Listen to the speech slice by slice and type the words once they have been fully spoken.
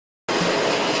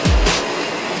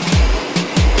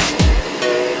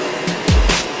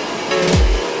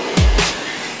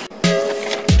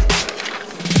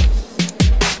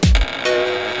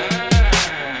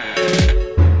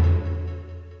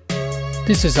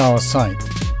This is our site.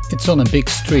 It's on a big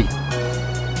street.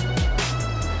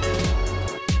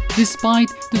 Despite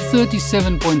the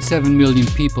 37.7 million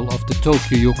people of the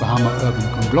Tokyo-Yokohama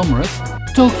urban conglomerate,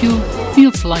 Tokyo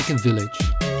feels like a village.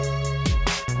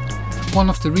 One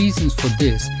of the reasons for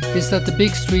this is that the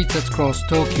big streets that cross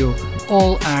Tokyo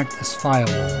all act as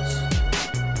firewalls.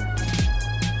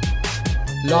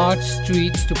 Large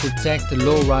streets to protect the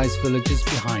low-rise villages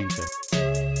behind it.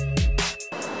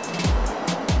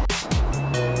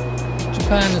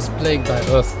 Japan is plagued by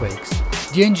earthquakes.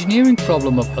 The engineering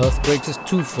problem of earthquakes is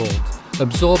twofold: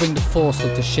 absorbing the force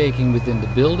of the shaking within the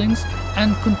buildings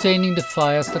and containing the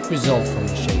fires that result from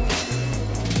the shaking.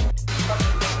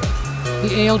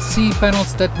 The ALC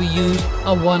panels that we use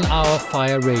are 1-hour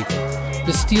fire rated.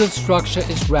 The steel structure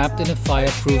is wrapped in a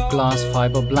fireproof glass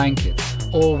fiber blanket,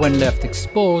 or when left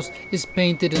exposed, is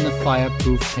painted in a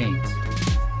fireproof paint.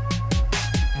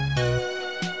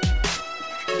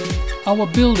 Our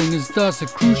building is thus a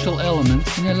crucial element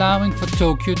in allowing for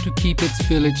Tokyo to keep its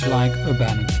village-like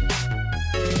urbanity.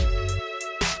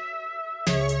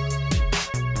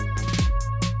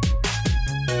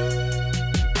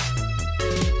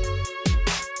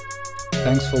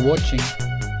 Thanks for watching.